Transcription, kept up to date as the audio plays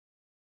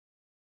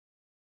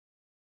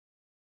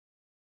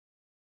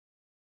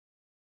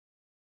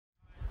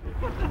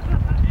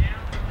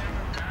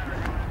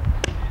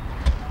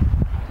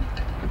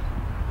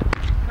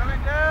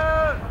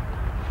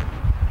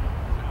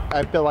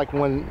I feel like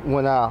when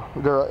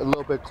they're a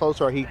little bit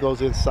closer, he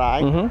goes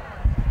inside.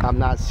 Mm-hmm. I'm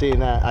not seeing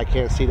that. I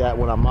can't see that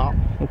when I'm up.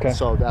 Okay.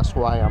 So that's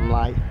why I'm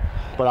like,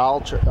 but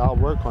I'll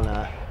work on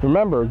that.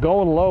 Remember,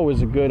 going low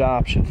is a good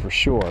option for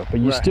sure,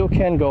 but you still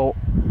can go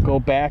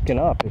back and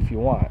up if you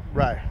want.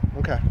 Right.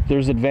 Okay.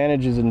 There's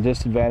advantages and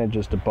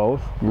disadvantages to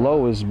both.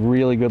 Low is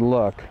really good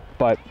look,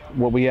 but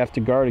what we have to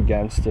guard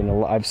against,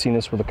 and I've seen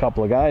this with a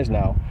couple of guys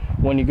now,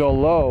 when you go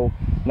low,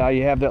 now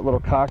you have that little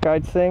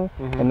cockeyed thing,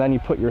 and then you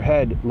put your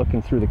head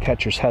looking through the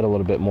catcher's head a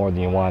little bit more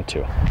than you want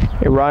to.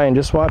 Hey Ryan,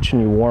 just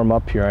watching you warm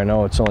up here, I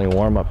know it's only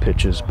warm-up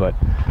pitches, but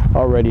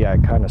already I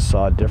kind of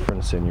saw a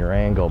difference in your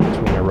angle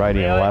between your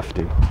righty and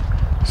lefty.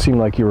 Seemed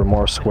like you were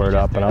more squared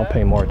up, and I'll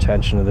pay more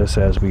attention to this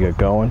as we get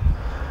going.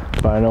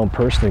 But I know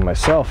personally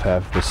myself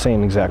have the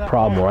same exact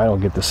problem where I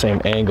don't get the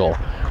same angle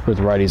with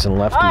righties and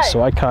lefties,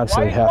 so I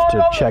constantly have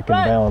to check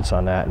and balance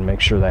on that and make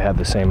sure that I have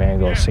the same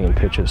angle of seeing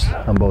pitches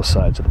on both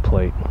sides of the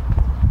plate.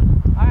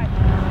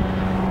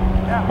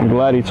 I'm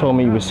glad he told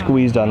me he was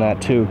squeezed on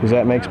that too, because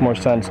that makes more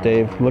sense,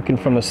 Dave. Looking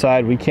from the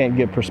side, we can't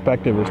get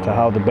perspective as to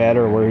how the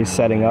batter, where he's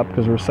setting up,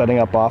 because we're setting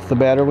up off the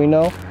batter, we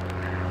know.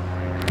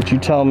 But you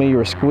tell me you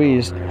were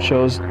squeezed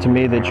shows to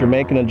me that you're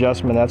making an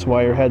adjustment, that's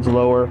why your head's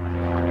lower.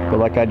 But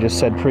like I just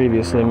said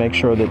previously, make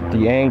sure that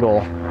the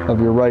angle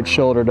of your right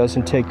shoulder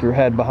doesn't take your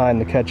head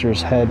behind the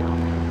catcher's head,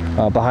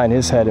 behind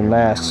his head and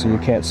mask, so you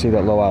can't see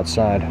that low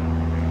outside,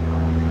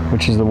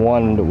 which is the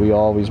one that we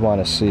always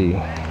want to see.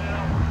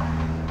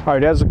 All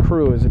right, as a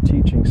crew, as a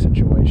teaching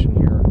situation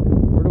here,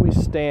 where do we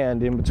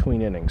stand in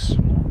between innings?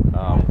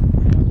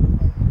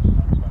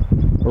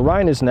 Where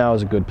Ryan is now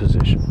is a good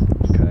position,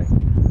 okay?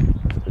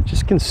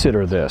 Just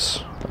consider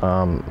this.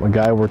 A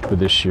guy I worked with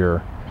this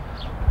year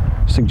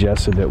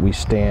suggested that we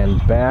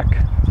stand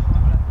back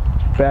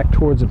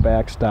towards the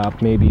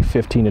backstop, maybe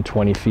 15 to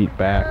 20 feet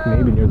back,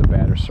 maybe near the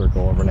batter's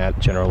circle over in that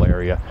general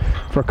area,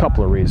 for a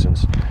couple of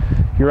reasons.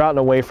 You're out and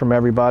away from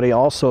everybody.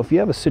 Also, if you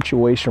have a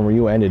situation where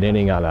you end an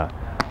inning on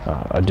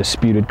a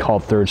disputed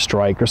called third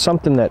strike or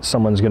something that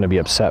someone's going to be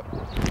upset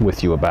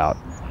with you about,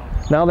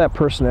 now that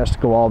person has to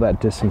go all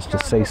that distance to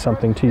say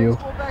something to you.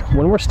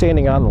 When we're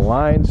standing on the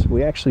lines,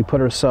 we actually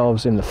put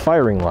ourselves in the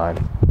firing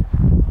line.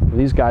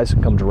 These guys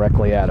can come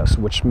directly at us,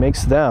 which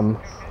makes them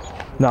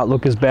not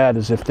look as bad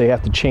as if they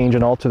have to change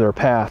and alter their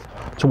path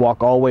to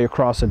walk all the way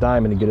across the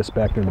diamond and get us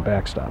back near the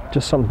backstop.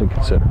 Just something to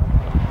consider.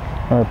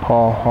 All right,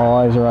 Paul, all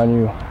eyes are on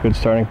you. Good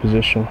starting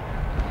position.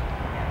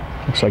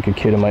 Looks like a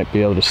kid who might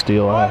be able to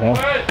steal that,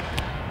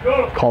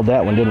 huh? Called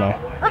that one, didn't I?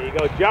 There you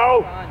go,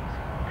 Joe.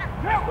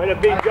 Way to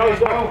beat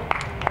Joseph.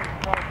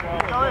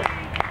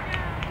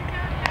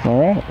 All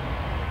right.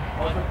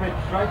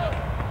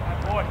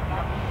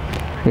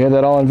 We had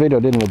that all on video,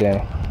 didn't we,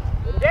 Danny?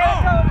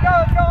 Yeah,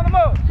 let's go on the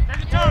move.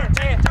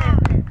 Take a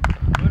turn.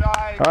 Good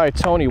eye. All right,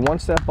 Tony,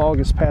 once that ball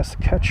gets past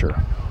the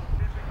catcher,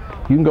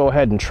 you can go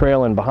ahead and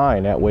trail in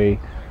behind. That way,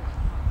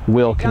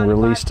 Will can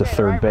release to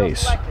third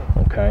base,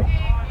 okay?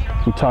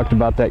 We talked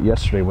about that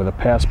yesterday. With a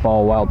pass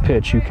ball, wild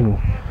pitch, you can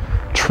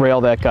trail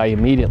that guy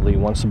immediately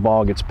once the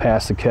ball gets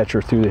past the catcher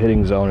through the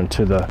hitting zone and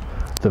to the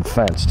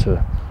fence,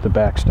 to the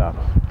backstop.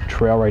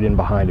 Trail right in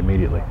behind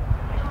immediately.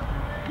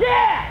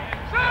 Yeah!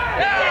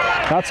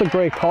 That's a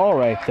great call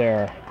right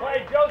there.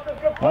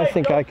 I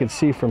think I could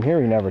see from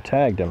here he never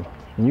tagged him.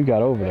 And you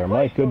got over there.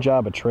 Mike, good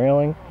job of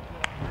trailing,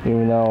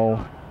 even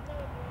though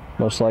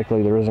most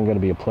likely there isn't going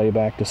to be a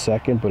playback to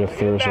second, but if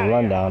there's a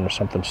rundown or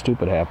something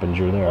stupid happens,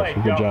 you're there.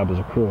 So good job as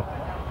a crew.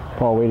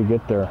 Paul, way to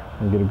get there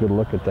and get a good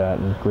look at that,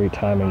 and great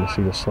timing to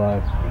see the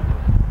slide.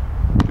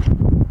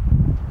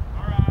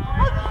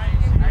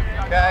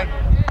 Okay.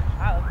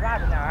 All right, let's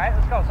drive it now, all right?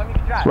 Let's go. Somebody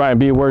can drive. Ryan,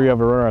 be aware you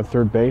have a runner on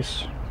third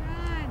base.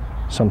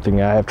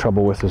 Something I have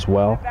trouble with as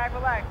well.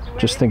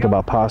 Just think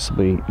about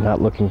possibly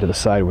not looking to the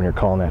side when you're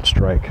calling that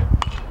strike.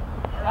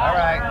 All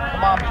right,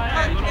 come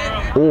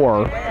on.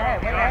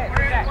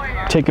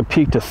 Or take a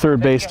peek to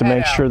third base to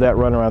make sure that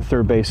runner on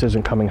third base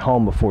isn't coming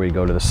home before you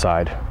go to the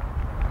side.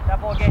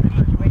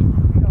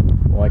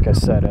 Like I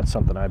said, that's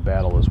something I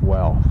battle as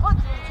well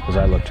as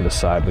I look to the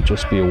side, but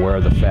just be aware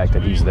of the fact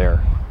that he's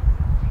there.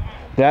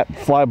 That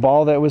fly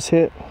ball that was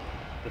hit,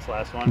 this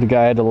last one, the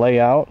guy had to lay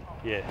out.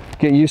 Yeah.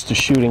 Get used to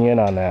shooting in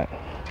on that.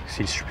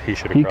 He should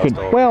have crossed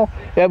over. Well,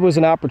 that was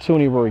an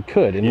opportunity where he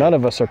could, and none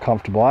of us are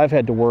comfortable. I've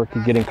had to work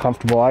at getting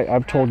comfortable.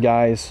 I've told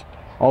guys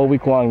all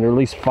week long, there are at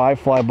least 5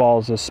 fly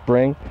balls this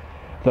spring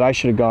that I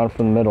should have gone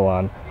from the middle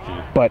on,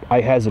 but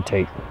I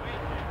hesitate.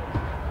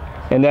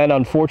 And then,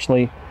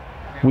 unfortunately,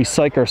 we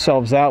psych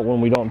ourselves out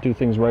when we don't do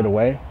things right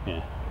away.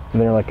 Yeah.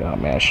 And they're like, oh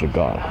man, I should have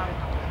gone.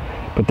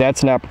 But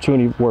that's an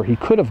opportunity where he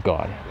could have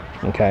gone,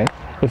 okay?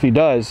 If he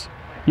does,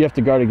 you have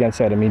to guard against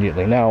that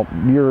immediately. Now,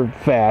 you're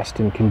fast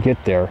and can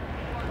get there,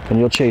 and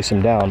you'll chase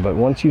him down. But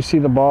once you see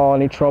the ball,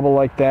 any trouble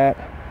like that,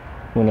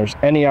 when there's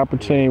any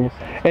opportunity,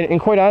 and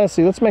quite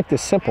honestly, let's make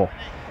this simple.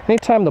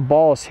 Anytime the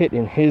ball is hit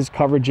in his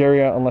coverage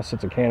area, unless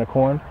it's a can of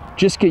corn,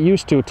 just get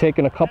used to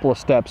taking a couple of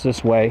steps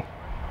this way,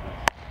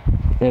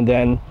 and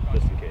then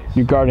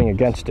you're guarding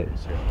against it.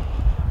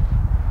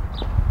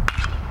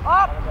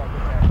 All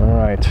All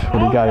right, what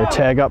do you got here?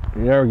 Tag up.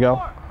 There we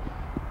go.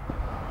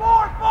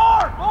 Four.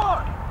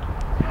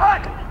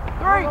 Cut.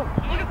 Three. Look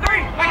at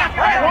three.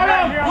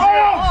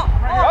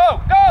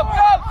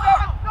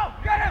 Go.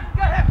 Get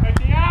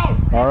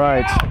him. All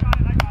right.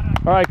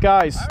 All right,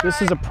 guys,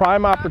 this is a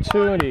prime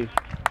opportunity,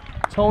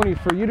 Tony,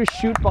 for you to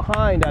shoot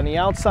behind on the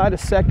outside of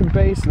second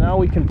base. Now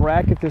we can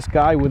bracket this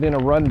guy within a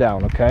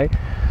rundown, okay?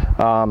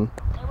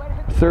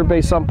 Third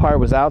base umpire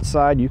was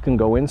outside, you can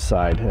go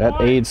inside. That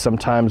aids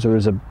sometimes there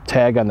is a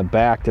tag on the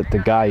back that the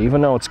guy,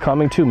 even though it's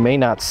coming to, may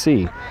not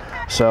see.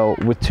 So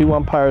with two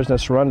umpires in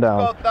this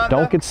rundown,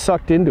 don't get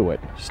sucked into it.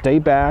 Stay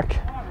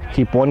back,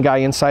 keep one guy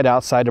inside,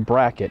 outside to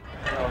bracket.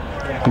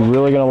 You're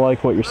really gonna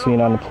like what you're seeing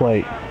on the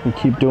plate. You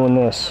keep doing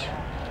this,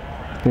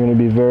 you're gonna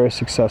be very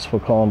successful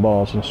calling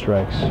balls and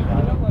strikes.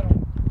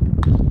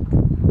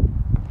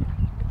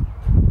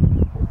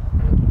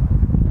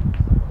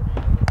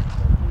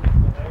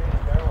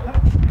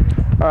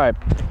 All right,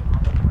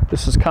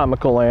 this is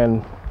comical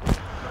and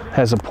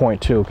has a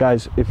point too.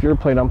 Guys, if you're a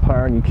plate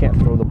umpire and you can't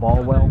throw the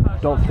ball well,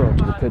 don't throw it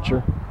to the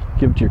pitcher.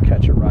 Give it to your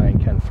catcher. Ryan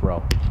can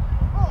throw.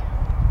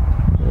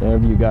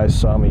 Whenever you guys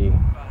saw me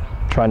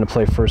trying to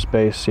play first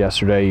base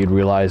yesterday, you'd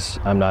realize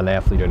I'm not an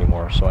athlete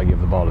anymore, so I give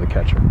the ball to the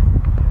catcher.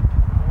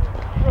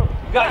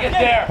 You gotta get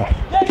there.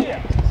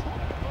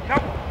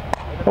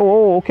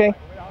 Oh, okay.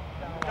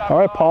 All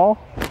right, Paul.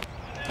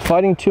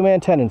 Fighting two-man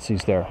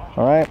tendencies there,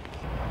 all right?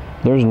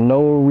 There's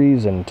no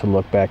reason to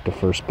look back to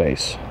first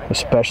base,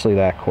 especially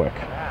that quick.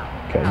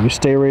 Okay, you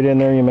stay right in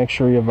there, you make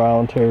sure you have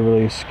voluntary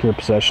release, secure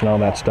possession, all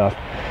that stuff.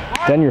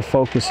 Then your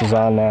focus is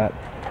on that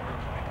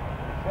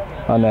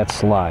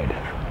slide.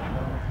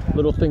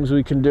 Little things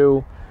we can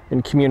do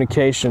in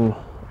communication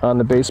on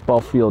the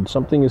baseball field.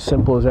 Something as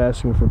simple as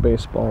asking for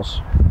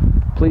baseballs.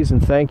 Please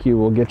and thank you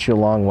will get you a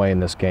long way in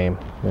this game.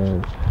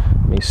 It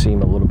may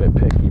seem a little bit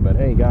picky, but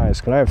hey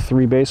guys, can I have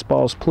 3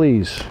 baseballs,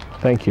 please?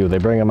 Thank you. They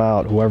bring them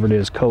out, whoever it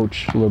is,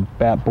 coach, little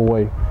bat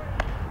boy,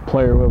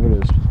 player, whoever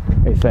it is.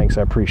 Hey, thanks,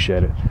 I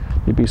appreciate it.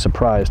 You'd be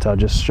surprised how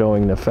just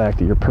showing the fact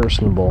that you're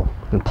personable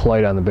and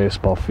polite on the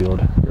baseball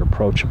field, you're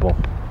approachable,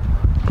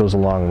 goes a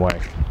long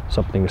way.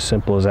 Something as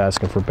simple as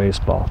asking for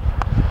baseball.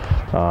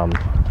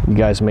 You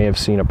guys may have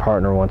seen a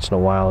partner once in a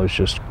while who's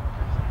just,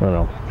 I don't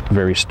know,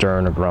 very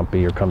stern or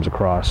grumpy or comes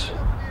across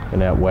in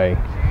that way.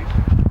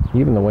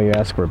 Even the way you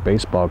ask for a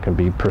baseball can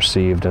be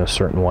perceived in a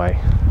certain way.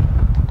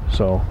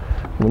 So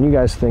when you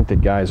guys think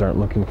that guys aren't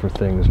looking for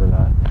things or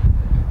not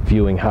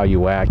viewing how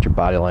you act, your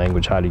body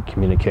language, how do you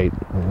communicate,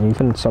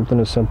 even something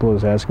as simple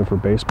as asking for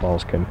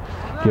baseballs can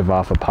give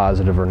off a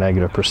positive or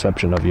negative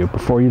perception of you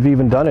before you've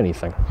even done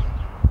anything.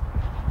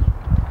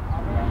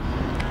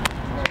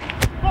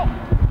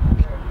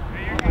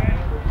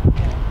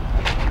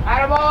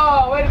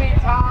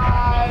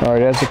 All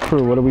right, as a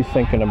crew, what are we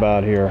thinking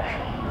about here?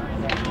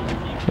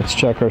 Let's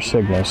check our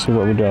signals, see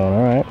what we're doing.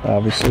 All right,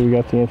 obviously we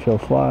got the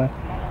infield fly.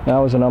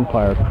 Now as an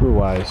umpire,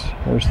 crew-wise,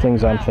 there's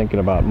things I'm thinking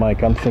about.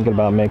 Mike, I'm thinking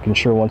about making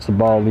sure once the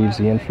ball leaves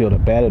the infield, a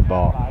batted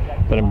ball,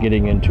 that I'm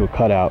getting into a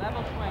cutout,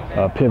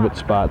 pivot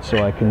spot,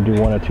 so I can do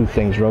one of two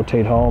things,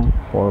 rotate home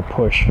or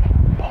push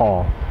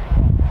Paul.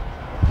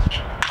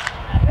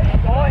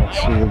 Let's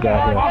see what we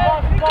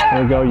got here.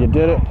 There we go, you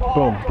did it.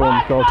 Boom,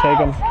 boom, go take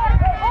him.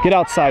 Get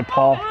outside,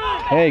 Paul.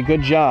 Hey,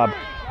 good job.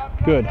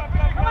 Good.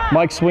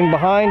 Mike, swing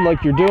behind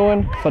like you're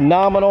doing.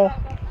 Phenomenal.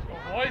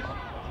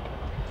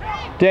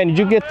 Dan, did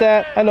you get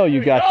that? I know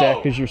you got that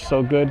because you're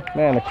so good.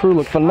 Man, the crew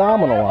looked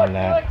phenomenal on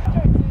that.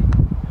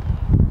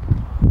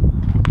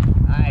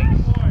 Nice.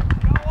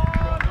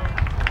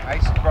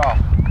 Nice draw.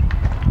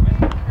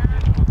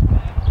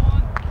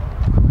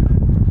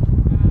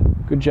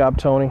 Good job,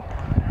 Tony.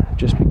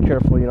 Just be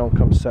careful you don't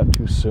come set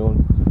too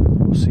soon.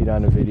 We'll see it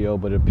on the video,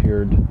 but it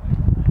appeared,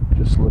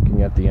 just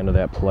looking at the end of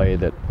that play,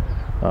 that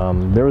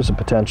there was a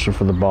potential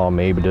for the ball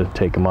maybe to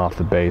take him off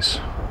the base.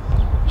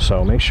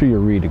 So make sure you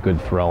read a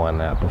good throw on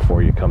that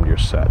before you come to your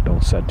set.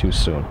 Don't set too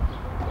soon.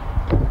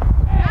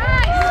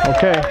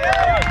 Okay.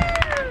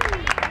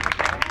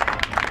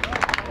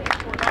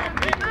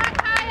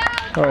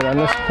 All right, on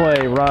this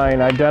play,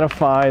 Ryan,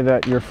 identify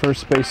that your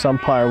first base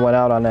umpire went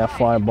out on that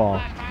fly ball.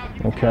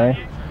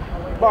 Okay?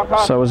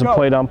 So as a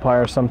plate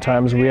umpire,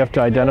 sometimes we have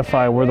to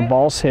identify where the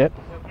ball's hit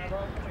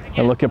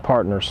and look at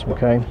partners,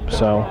 okay?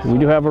 So we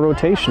do have a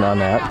rotation on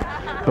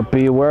that, but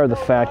be aware of the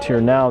fact here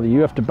now that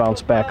you have to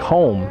bounce back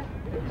home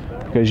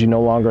because you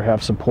no longer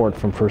have support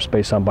from first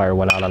base umpire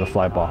went out on the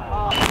fly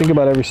ball. Think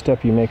about every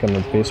step you make on the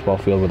baseball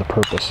field with a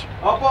purpose.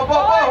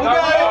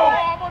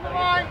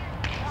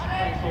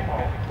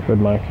 Good,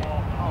 Mike.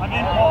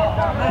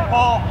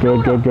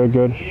 Good, good, good,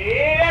 good.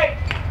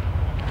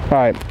 All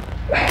right.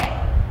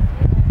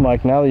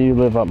 Mike, now that you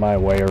live up my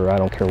way, or I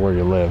don't care where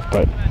you live,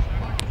 but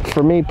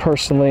for me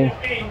personally,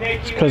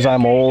 it's because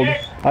I'm old,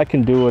 I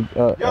can do an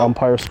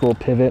umpire school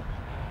pivot,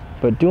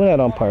 but doing that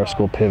umpire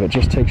school pivot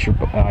just takes your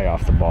eye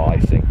off the ball, I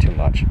think, too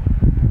much.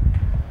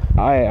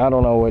 I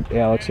don't know what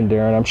Alex and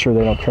Darren, I'm sure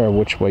they don't care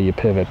which way you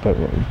pivot, but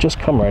just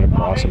come right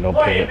across and don't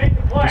pivot.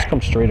 Just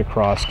come straight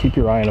across, keep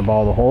your eye on the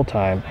ball the whole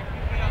time,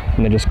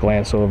 And then just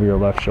glance over your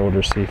left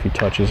shoulder, see if he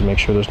touches, make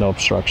sure there's no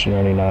obstruction or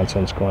any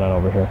nonsense going on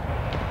over here.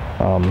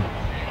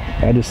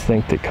 I just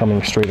think that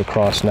coming straight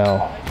across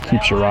now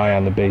keeps your eye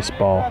on the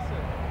baseball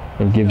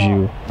and gives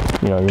you,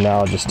 your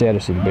knowledge of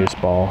status of the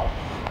baseball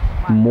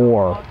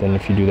more than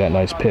if you do that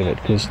nice pivot.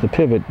 Because the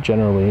pivot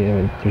generally,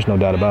 there's no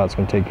doubt about it, it's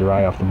going to take your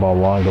eye off the ball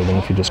longer than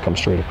if you just come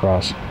straight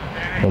across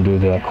and do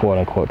the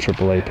quote-unquote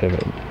AAA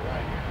pivot.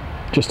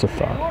 Just a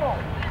thought.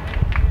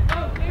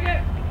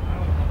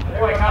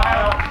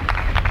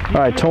 All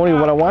right, Tony,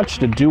 what I want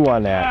you to do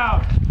on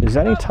that is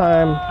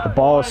anytime the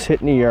ball is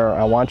hit in the air,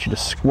 I want you to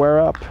square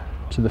up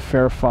to the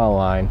fair foul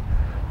line,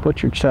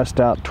 put your chest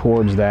out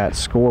towards that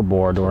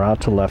scoreboard or out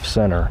to left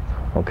center,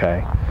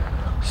 okay?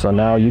 So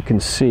now you can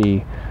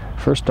see,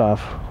 first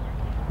off,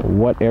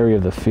 what area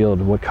of the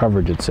field, what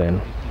coverage it's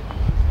in.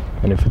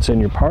 And if it's in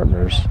your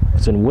partner's,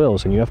 it's in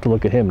Will's, and you have to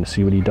look at him to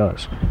see what he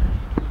does.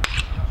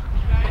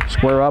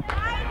 Square up.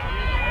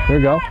 There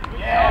you go.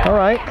 All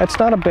right, that's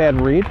not a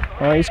bad read.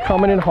 All right, he's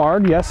coming in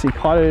hard. Yes, he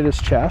caught it at his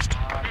chest.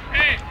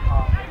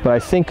 But I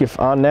think if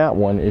on that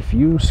one, if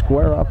you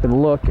square up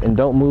and look and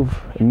don't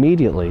move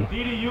immediately,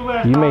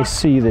 you may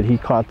see that he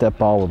caught that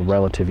ball with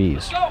relative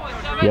ease.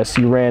 Yes,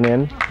 he ran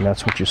in, and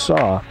that's what you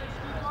saw.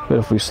 But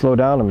if we slow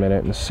down a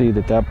minute and see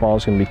that that ball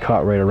is going to be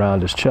caught right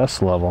around his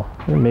chest level,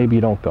 then maybe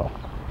you don't go.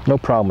 No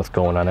problem with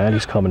going on that.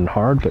 He's coming in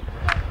hard, but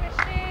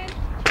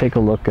take a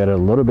look at it a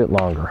little bit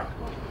longer.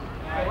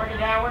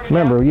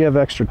 Remember, you have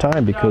extra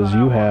time because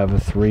you have a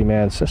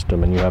three-man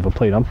system and you have a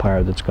plate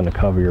umpire that's going to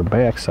cover your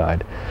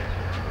backside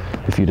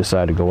if you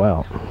decide to go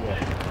out.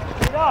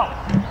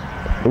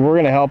 We're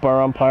going to help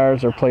our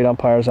umpires, our plate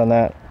umpires on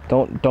that.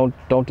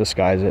 Don't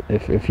disguise it.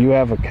 If you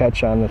have a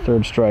catch on the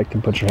third strike,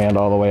 then put your hand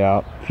all the way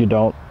out. If you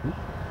don't,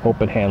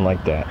 open hand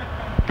like that.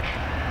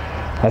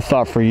 I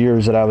thought for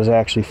years that I was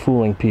actually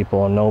fooling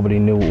people and nobody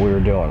knew what we were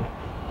doing.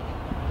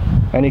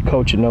 Any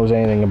coach that knows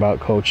anything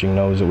about coaching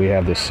knows that we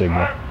have this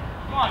signal.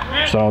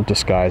 So don't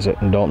disguise it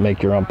and don't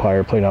make your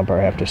umpire, plate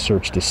umpire, have to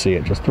search to see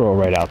it. Just throw it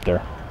right out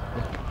there.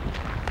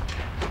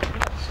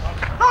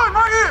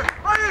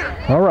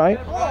 All right.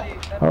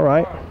 All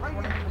right.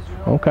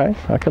 Okay,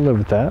 I can live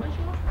with that.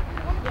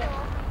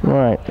 All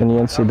right, in the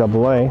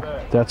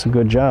NCAA, that's a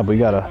good job. We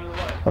got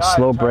a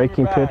slow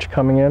breaking pitch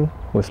coming in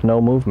with no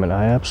movement.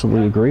 I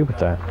absolutely agree with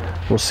that.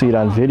 We'll see it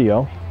on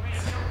video,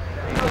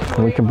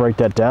 and we can break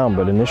that down,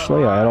 but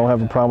initially, I don't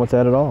have a problem with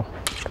that at all.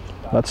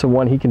 That's the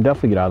one he can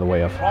definitely get out of the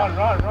way of.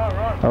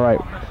 All right,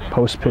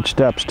 post-pitch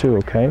steps too,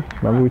 okay?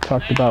 Remember we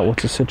talked about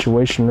what's the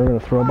situation we're going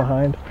to throw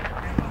behind?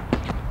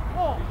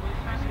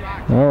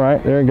 All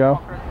right, there you go.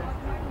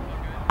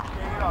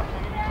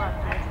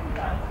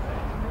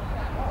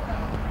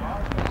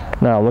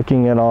 Now,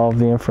 looking at all of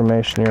the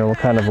information here, what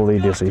kind of a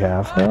lead does he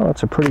have? Well,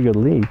 it's a pretty good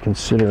lead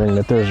considering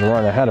that there's a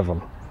run ahead of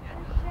him.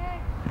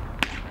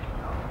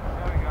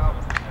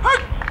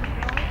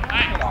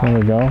 There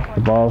we go.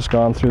 The ball's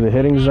gone through the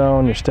hitting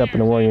zone. You're stepping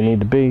to where you need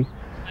to be.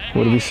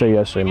 What did we say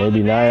yesterday?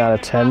 Maybe 9 out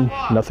of 10,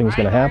 nothing's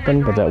going to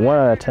happen. But that 1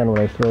 out of 10 when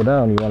I throw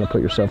down, you want to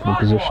put yourself in a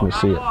position to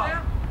see it.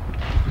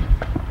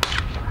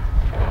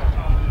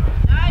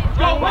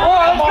 All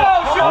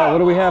right, what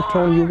do we have,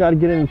 Tony? You got to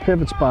get in the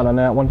pivot spot on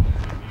that one.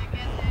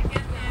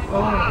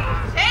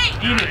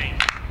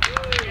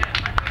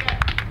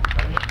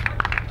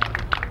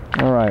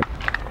 All right.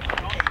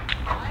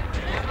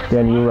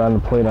 Dan, you were on the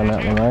plate on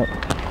that one, right?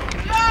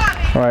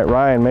 All right,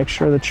 Ryan, make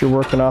sure that you're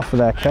working off of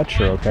that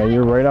catcher, okay?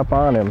 You're right up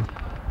on him.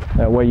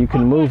 That way you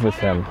can move with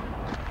him.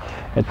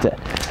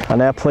 On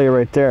that play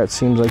right there, it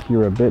seems like you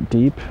were a bit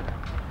deep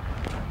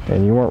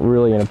and you weren't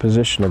really in a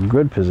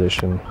good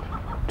position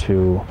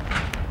to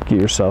get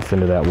yourself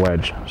into that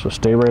wedge. So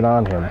stay right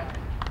on him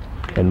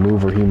and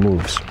move where he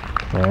moves,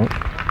 all right?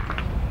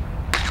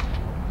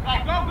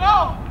 Go,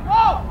 go,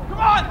 go! Come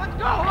on, let's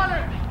go,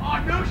 Hunter! Oh,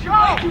 no,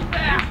 shoot! Too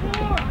fast!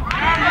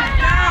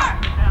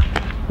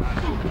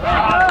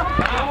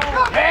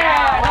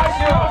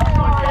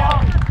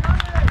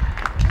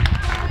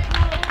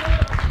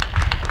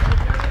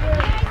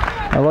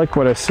 I like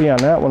what I see on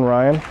that one,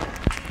 Ryan.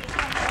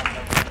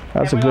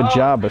 That's a good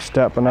job of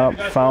stepping up,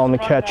 fouling the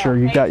catcher.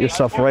 You got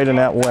yourself right in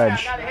that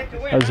wedge.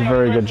 That was a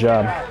very good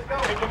job.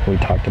 We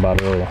talked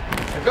about earlier.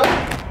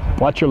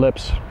 Watch your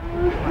lips.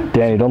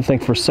 Danny, don't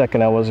think for a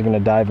second I wasn't going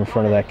to dive in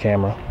front of that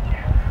camera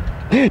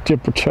to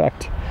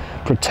protect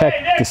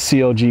the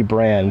COG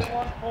brand.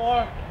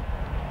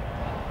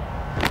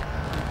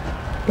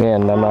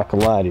 And I'm not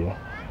going to lie to you,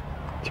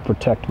 to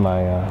protect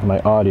my my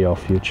audio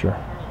future.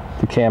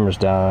 The camera's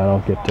down, I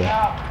don't get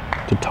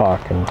to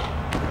talk and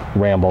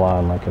ramble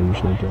on like I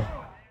usually do.